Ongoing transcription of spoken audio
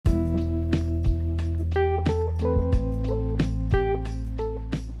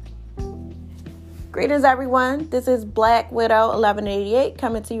Greetings, everyone. This is Black Widow 1188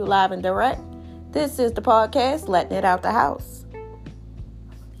 coming to you live and direct. This is the podcast, Letting It Out the House.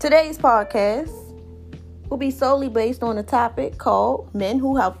 Today's podcast will be solely based on a topic called Men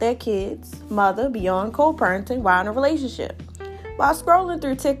Who Help Their Kids Mother Beyond Co-Parenting While in a Relationship. While scrolling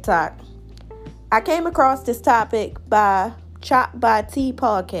through TikTok, I came across this topic by Chop by T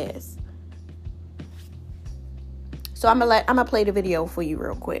podcast. So I'm gonna play the video for you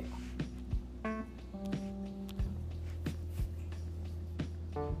real quick.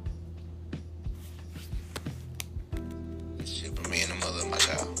 Me and the mother of my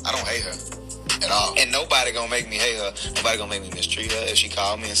child. I don't hate her at all. And nobody gonna make me hate her. Nobody gonna make me mistreat her. If she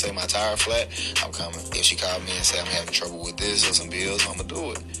called me and say my tire flat, I'm coming. If she called me and say I'm having trouble with this or some bills, I'm gonna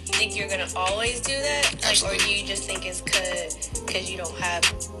do it. Think you're gonna always do that? Absolutely. Or do you just think it's because you don't have,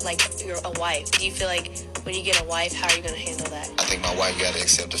 you're a wife? Do you feel like when you get a wife, how are you gonna handle that? I think my wife gotta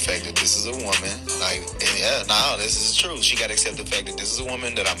accept the fact that this is a woman. This is true. She gotta accept the fact that this is a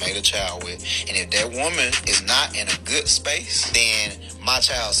woman that I made a child with. And if that woman is not in a good space, then my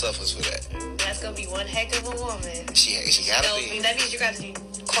child suffers for that. That's gonna be one heck of a woman. She gotta So be. that means you got to be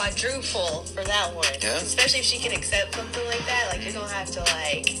quadruple for that one. Yeah. Especially if she can accept something like that. You're gonna have to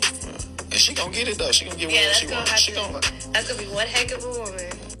And she gonna get it though. She gonna get yeah, what that's she gonna wants. that's gonna be one heck of a woman.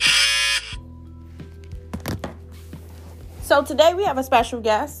 So today we have a special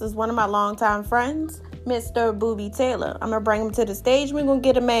guest. It's one of my longtime friends, Mr. Booby Taylor. I'm going to bring him to the stage. We're going to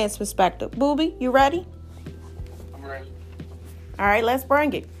get a man's perspective. Booby, you ready? I'm ready. All right, let's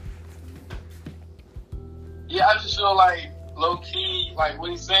bring it. Yeah, I just feel like low-key, what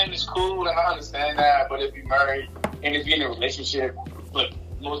he's saying is cool, and I understand that, but if you're married, and if you're in a relationship, but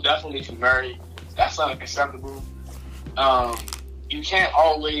most definitely if you're married, that's unacceptable. You can't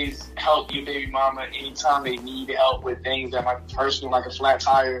always help your baby mama anytime they need help with things that might be personal, like a flat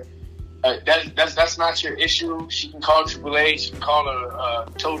tire. That's not your issue. She can call AAA. She can call a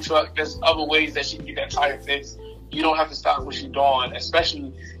tow truck. There's other ways that she can get that tire fixed. You don't have to stop what you're doing,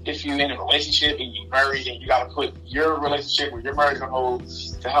 especially if you're in a relationship and you're married and you got to put your relationship with your marriage on hold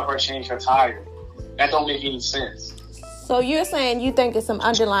to help her change her tire. That don't make any sense. So you're saying you think it's some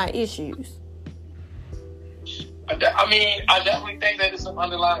underlying issues? I definitely think that there's some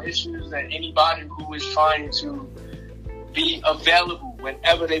underlying issues that anybody who is trying to be available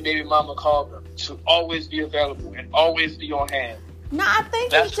whenever their baby mama calls them, to always be available and always be on hand. No, I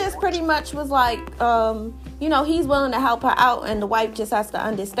think he just pretty much was he's willing to help her out, and the wife just has to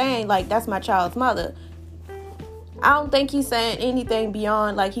understand, that's my child's mother. I don't think he's saying anything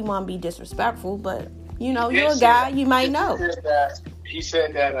beyond, he want to be disrespectful, but, you're a guy, you might know. He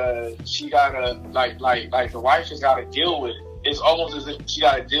said that she gotta, the wife just gotta deal with it. It's almost as if she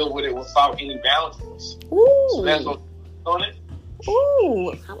gotta deal with it without any boundaries. Ooh. So that's what's on it.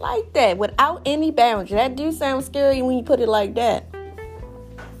 Ooh, I like that. Without any boundaries. That do sound scary when you put it like that.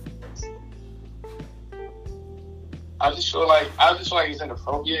 I just feel like it's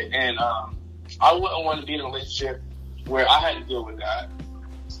inappropriate, and I wouldn't want to be in a relationship where I had to deal with that.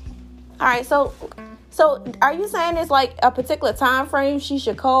 All right, so are you saying it's a particular time frame she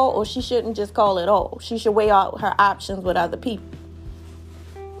should call, or she shouldn't just call at all? She should weigh out her options with other people.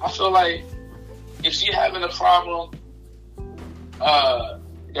 I feel like if she having a problem,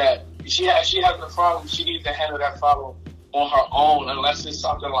 that she having a problem, she needs to handle that problem on her own, unless it's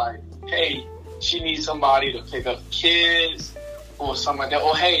something like, hey, she needs somebody to pick up kids or something like that.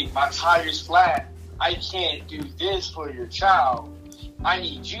 Or, hey, my tire's flat. I can't do this for your child. I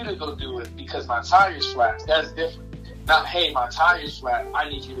need you to go do it because my tire's flat. That's different. Not, hey, my tire's flat. I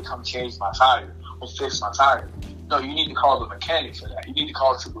need you to come change my tire or fix my tire. No, you need to call the mechanic for that. You need to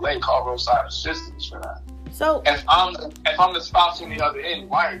call AAA, call roadside assistance for that. So if I'm the spouse on the other end,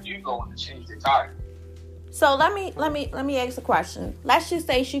 why are you going to change the tire? So let me ask a question. Let's just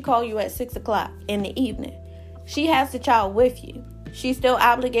say she called you at 6:00 in the evening. She has the child with you. She's still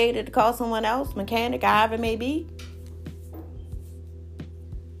obligated to call someone else, mechanic, however it may be.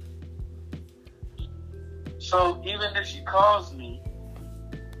 So even if she calls me,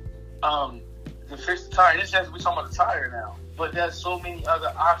 to fix the tire, we're talking about the tire now. But there's so many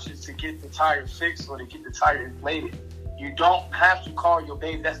other options to get the tire fixed or to get the tire inflated. You don't have to call your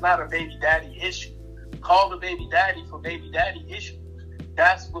baby. That's not a baby daddy issue. Call the baby daddy for baby daddy issues.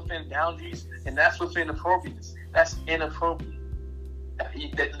 That's within boundaries, and that's within appropriateness. That's inappropriate.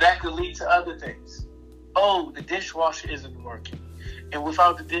 That could lead to other things. Oh, the dishwasher isn't working. And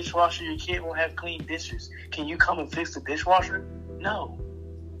without the dishwasher, your kid won't have clean dishes. Can you come and fix the dishwasher? No.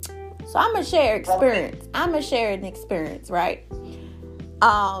 So I'm going to share experience. I'm going to share an experience, right?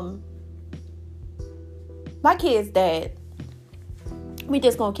 My kid's dad, we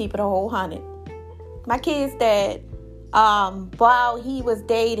just going to keep it a whole 100. My kid's dad, while he was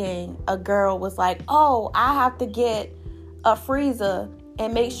dating a girl, was like, oh, I have to get a freezer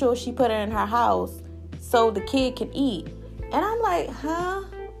and make sure she put it in her house so the kid can eat. And I'm like, huh?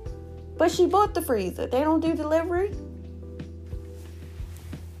 But she bought the freezer. They don't do delivery?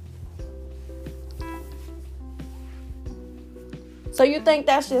 So you think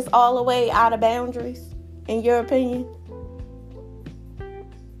that's just all the way out of boundaries, in your opinion?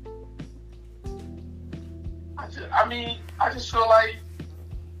 I just feel like,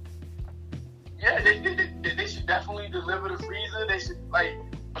 yeah, they should definitely deliver the freezer. They should, like,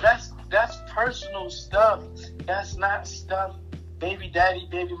 that's personal stuff. That's not stuff baby daddy,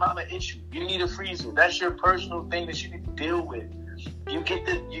 baby mama issue. You need a freezer. That's your personal thing that you need to deal with. You get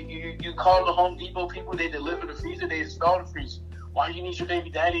you call the Home Depot people, they deliver the freezer, they install the freezer. Why do you need your baby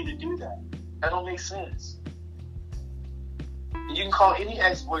daddy to do that? That don't make sense. You can call any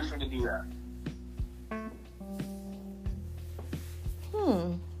ex-boyfriend to do that.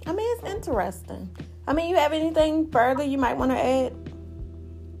 I mean, it's interesting. I mean, you have anything further you might want to add?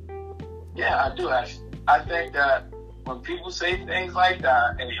 Yeah, I do actually. I think that when people say things like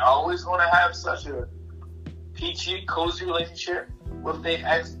that, and they always want to have such a peachy, cozy relationship with their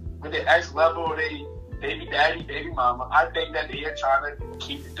ex level or they baby daddy, baby mama, I think that they are trying to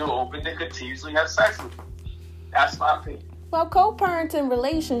keep the door open to continuously have sex with them. That's my opinion. Well, co-parenting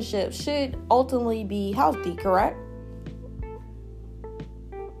relationships should ultimately be healthy, correct?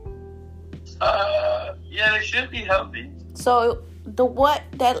 Yeah, they should be healthy. So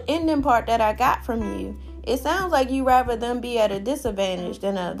that ending part that I got from you, it sounds like you rather them be at a disadvantage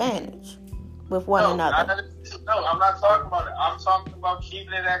than an advantage with one another. No, I'm not talking about it. I'm talking about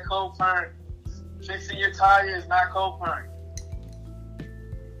keeping it at co-parent. Fixing your tire is not co-parent.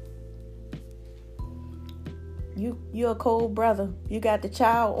 You're a cold brother. You got the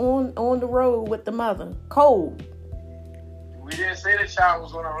child on the road with the mother. Cold. We didn't say the child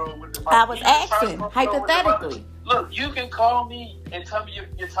was on the road with the mother. I was asking, hypothetically. Look, you can call me and tell me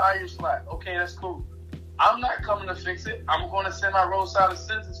your tire's flat. Okay, that's cool. I'm not coming to fix it. I'm going to send my roadside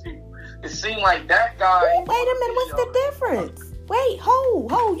assistance people. It seemed like that guy. Wait a minute, what's the difference? Wait,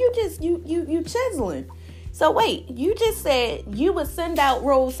 you chiseling. So wait, you just said you would send out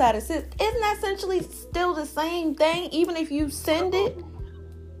roadside assistance. Isn't that essentially still the same thing, even if you send it?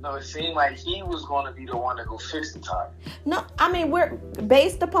 No, it seemed like he was going to be the one to go fix the tire. No, I mean, we're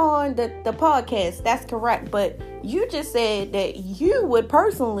based upon the podcast. That's correct. But you just said that you would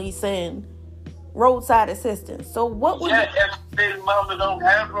personally send roadside assistance. So what would if baby mama don't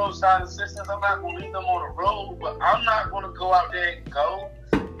have roadside assistance, I'm not going to leave them on the road. But I'm not going to go out there and go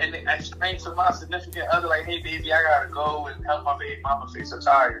and explain to my significant other, like, hey, baby, I got to go and help my baby mama fix her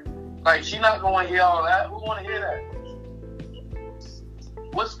tire. Like, she's not going to hear all that. Who want to hear that?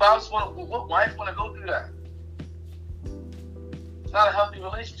 What wife want to go through that? It's not a healthy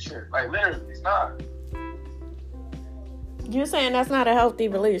relationship. Like, literally, it's not. You're saying that's not a healthy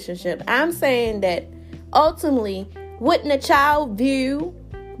relationship. I'm saying that ultimately, wouldn't a child view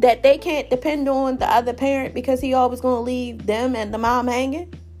that they can't depend on the other parent because he always going to leave them and the mom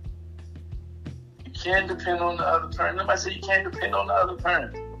hanging? You can't depend on the other parent. Nobody said you can't depend on the other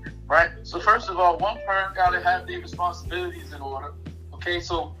parent. Right? So first of all, one parent got to have their responsibilities in order. Okay,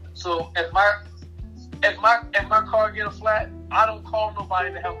 so if my car get a flat, I don't call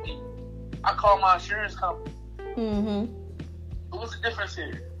nobody to help me. I call my insurance company. Mm-hmm. What's the difference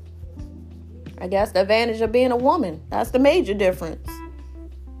here? I guess the advantage of being a woman. That's the major difference.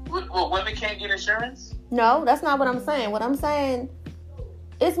 Well, women can't get insurance? No, that's not what I'm saying. What I'm saying,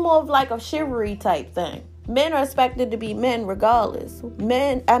 it's more of like a chivalry type thing. Men are expected to be men regardless.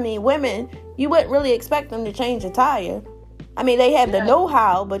 Women, you wouldn't really expect them to change a tire. I mean, they have the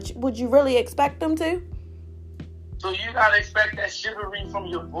know-how, but would you really expect them to? So you gotta expect that chivalry from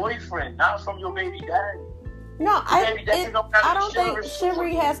your boyfriend, not from your baby daddy. No, I don't think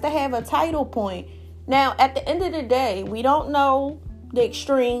chivalry has to have a title point. Now, at the end of the day, we don't know the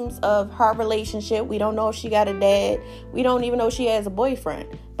extremes of her relationship. We don't know if she got a dad. We don't even know if she has a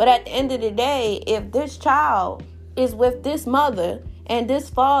boyfriend. But at the end of the day, if this child is with this mother and this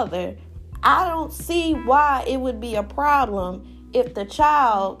father, I don't see why it would be a problem if the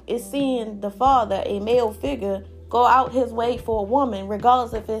child is seeing the father, a male figure, go out his way for a woman,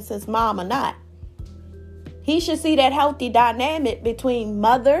 regardless if it's his mom or not. He should see that healthy dynamic between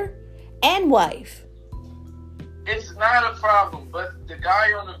mother and wife. It's not a problem, but the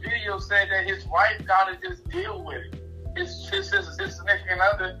guy on the video said that his wife got to just deal with it. His significant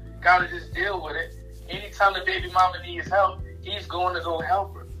other got to just deal with it. Anytime the baby mama needs help, he's going to go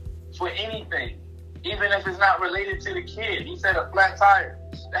help her for anything. Even if it's not related to the kid. He said a flat tire.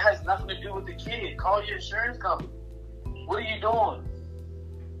 That has nothing to do with the kid. Call your insurance company. What are you doing?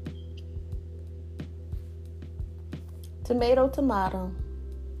 Tomato.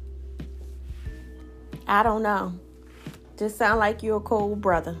 I don't know. Just sound like you're a cold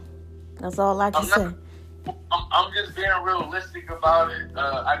brother. That's all I can say. I'm just being realistic about it.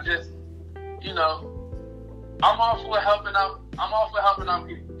 I just, I'm all for helping out. I'm all for helping out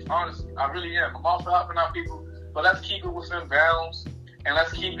people. Honestly, I really am. I'm all for helping out people. But let's keep it within bounds, and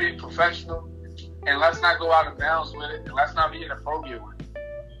let's keep it professional, and let's not go out of bounds with it, and let's not be inappropriate with it.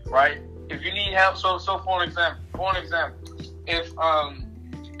 Right? If you need help, so for an example,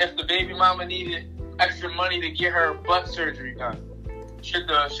 if the baby mama needed extra money to get her butt surgery done, should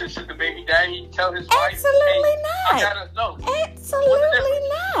the baby daddy tell his wife? Absolutely not. I gotta know. Absolutely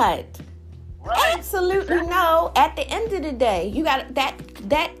not. Right. Absolutely no. At the end of the day, you got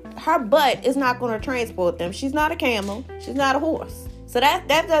that her butt is not going to transport them. She's not a camel. She's not a horse. So that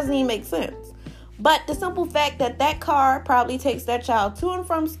doesn't even make sense. But the simple fact that car probably takes that child to and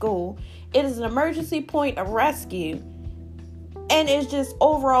from school, it is an emergency point of rescue, and it's just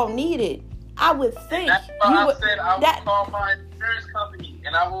overall needed. I would think. That's why I said I will call my insurance company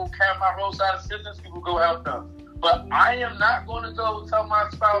and I will have my roadside assistance people go help them. But I am not going to go tell my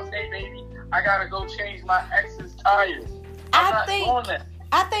spouse, hey baby, I gotta go change my ex's tires. I'm not doing that.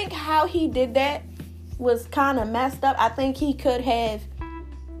 I think how he did that was kind of messed up. I think he could have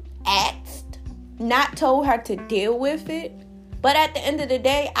asked, not told her to deal with it. But at the end of the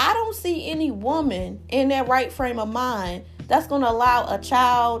day, I don't see any woman in their right frame of mind that's going to allow a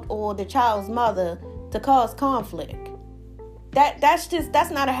child or the child's mother to cause conflict.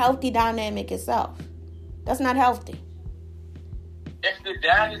 That's not a healthy dynamic itself. That's not healthy. If the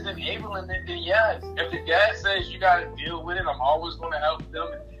dad is enabling it, then yes. If the dad says you got to deal with it, I'm always going to help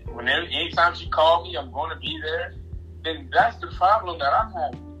them. Anytime she calls me, I'm going to be there. Then that's the problem that I'm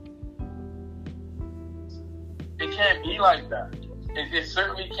having. It can't be like that. It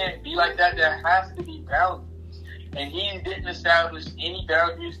certainly can't be like that. There has to be boundaries. And he didn't establish any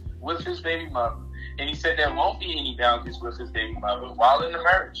boundaries with his baby mother. And he said there won't be any boundaries with his baby mother while in the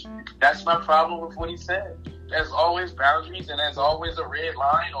marriage. That's my problem with what he said. There's always boundaries, and there's always a red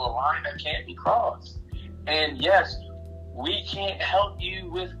line or a line that can't be crossed. And yes, we can't help you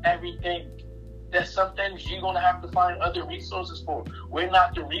with everything. There's some things you're going to have to find other resources for. We're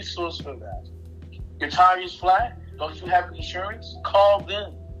not the resource for that. Your tire is flat. Don't you have insurance? Call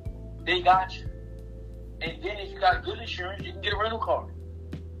them. They got you. And then if you got good insurance, you can get a rental car.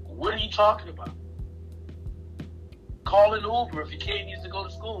 What are you talking about? Call an Uber if your kid needs to go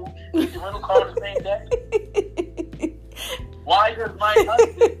to school. Get the rental car the same day. Why does my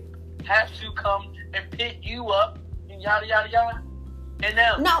husband have to come and pick you up and yada yada yada? And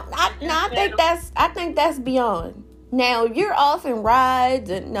now, I think that's beyond. Now you're off in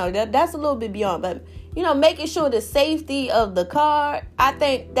rides, and that's a little bit beyond. But making sure the safety of the car, I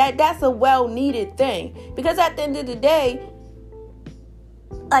think that's a well needed thing, because at the end of the day,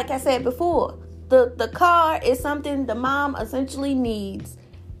 like I said before, the car is something the mom essentially needs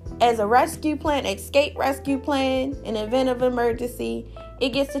as a rescue plan, escape rescue plan in the event of emergency. It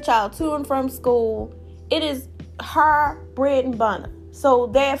gets the child to and from school. It is her bread and butter. So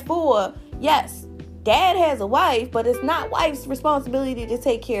therefore, yes, dad has a wife, but it's not wife's responsibility to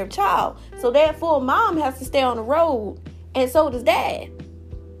take care of child. So therefore, mom has to stay on the road, and so does dad.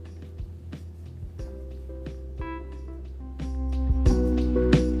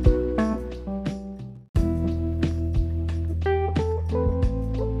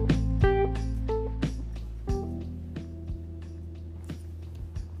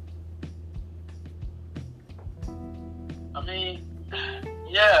 I mean,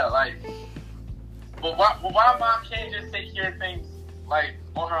 yeah, like, but why mom can't just take care of things like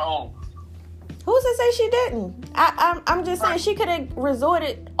on her own? Who's to say she didn't? I'm just saying she could have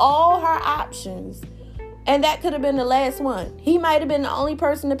resorted all her options, and that could have been the last one. He might have been the only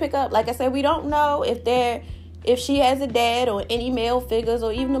person to pick up. Like I said, we don't know if she has a dad or any male figures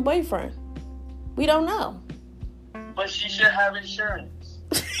or even a boyfriend. We don't know. But she should have insurance.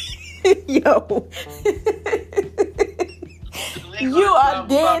 Yo. You are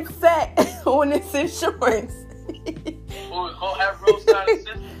dead set on this insurance. Or have roadside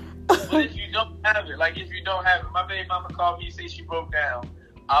assistance. But if you don't have it, my baby mama called me and say she broke down,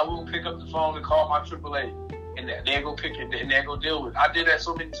 I will pick up the phone and call my AAA, and they'll go pick it and they'll go deal with it. I did that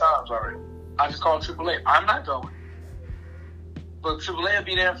so many times already. I just called AAA. I'm not going, but AAA will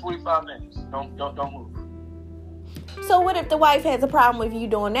be there in 45 minutes. Don't move. So what if the wife has a problem with you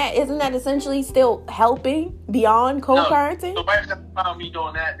doing that? Isn't that essentially still helping beyond co-parenting? No, the wife got to find me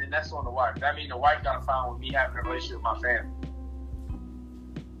doing that, then that's on the wife. That means the wife got to find with me having a relationship with my family.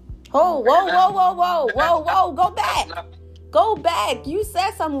 Oh, whoa. Go back. You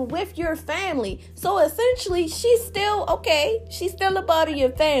said something with your family. So essentially, she's still a part of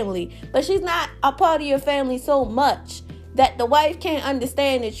your family. But she's not a part of your family so much that the wife can't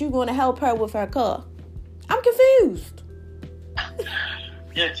understand that you're going to help her with her car. I'm confused.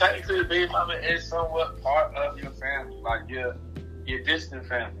 Yeah, technically, the baby mama is somewhat part of your family. Like your distant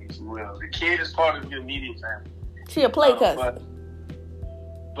family, if you will. The kid is part of your immediate family. She a play cousin.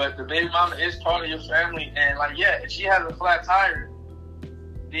 But the baby mama is part of your family, and if she has a flat tire,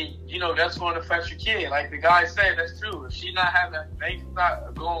 then that's going to affect your kid. Like the guy said, that's true. If she's not things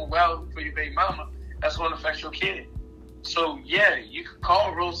not going well for your baby mama, that's going to affect your kid. So yeah, you can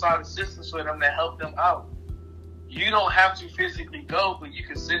call roadside assistance for them to help them out. You don't have to physically go, but you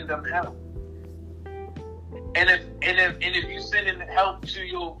can send them help. And if you sending help to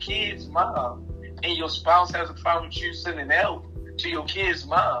your kid's mom, and your spouse has a problem with you sending help to your kid's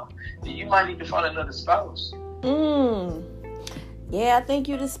mom, then you might need to find another spouse. Yeah, I think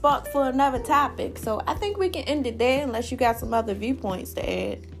you just sparked for another topic. So I think we can end it there unless you got some other viewpoints to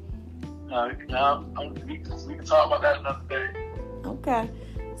add. We can talk about that another day. Okay.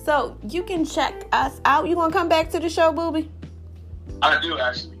 So you can check us out. You want to come back to the show, Booby? I do,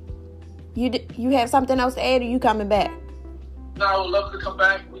 actually. You have something else to add, or you coming back? No, I would love to come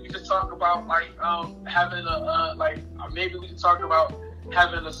back. We can just talk about having maybe we can talk about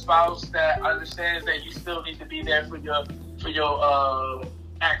having a spouse that understands that you still need to be there for your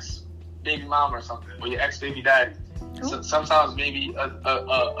ex baby mom or something, or your ex baby daddy. So sometimes maybe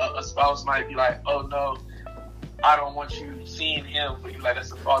a spouse might be like, oh no, I don't want you seeing him, but you're like, that's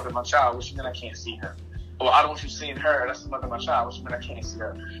the father of my child, which means I can't see him. Or I don't want you seeing her, that's the mother of my child, which means I can't see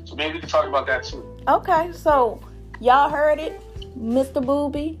her. So maybe we can talk about that too. Okay, so y'all heard it. Mr.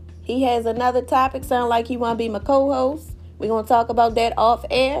 Booby, he has another topic. Sound like he want to be my co-host. We're going to talk about that off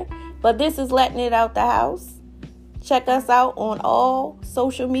air. But this is Letting It Out the House. Check us out on all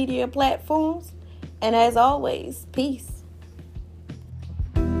social media platforms. And as always, peace.